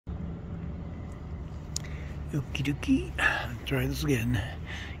Okie dokie. Try this again.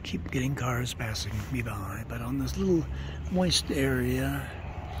 Keep getting cars passing me by, but on this little moist area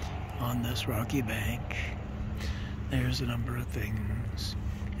on this rocky bank, there's a number of things,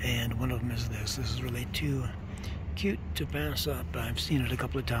 and one of them is this. This is really too cute to pass up. I've seen it a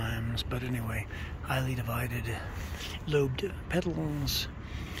couple of times, but anyway, highly divided lobed petals.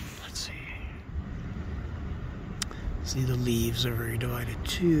 Let's see. See, the leaves are very divided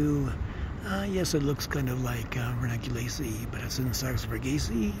too. Yes, it looks kind of like Ranunculaceae, but it's in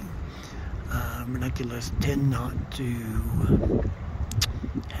Saxifragaceae. Ranunculus tend not to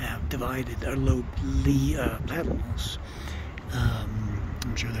have divided or lobed petals.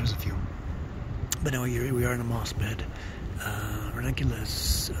 I'm sure there's a few. But now here we are in a moss bed.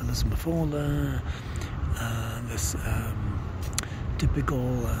 Ranunculus lismifolia, this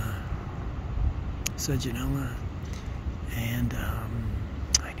typical Seganella, and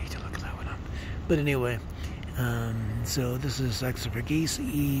I need to look that one up. But anyway, so this is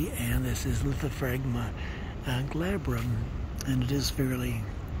Saxifragaceae, and this is Lithophragma glabrum, and it is fairly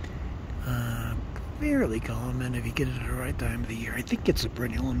common if you get it at the right time of the year. I think it's a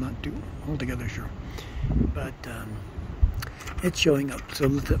perennial, I'm not too altogether sure, but it's showing up. So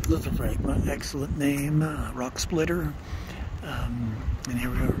Lithophragma, excellent name, rock splitter, and here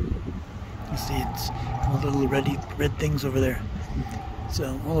we are. You see it's all the little red things over there.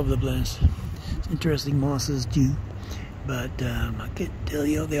 So all over the place. It's interesting mosses too, but I can't tell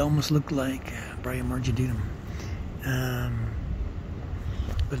you, they almost look like Bryum argentinum.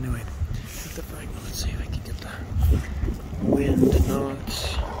 But anyway, Lithophragma, let's see if I can get the wind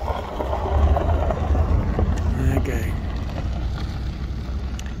knots. Okay.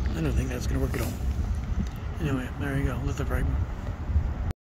 I don't think that's going to work at all. Anyway, there you go, Lithophragma.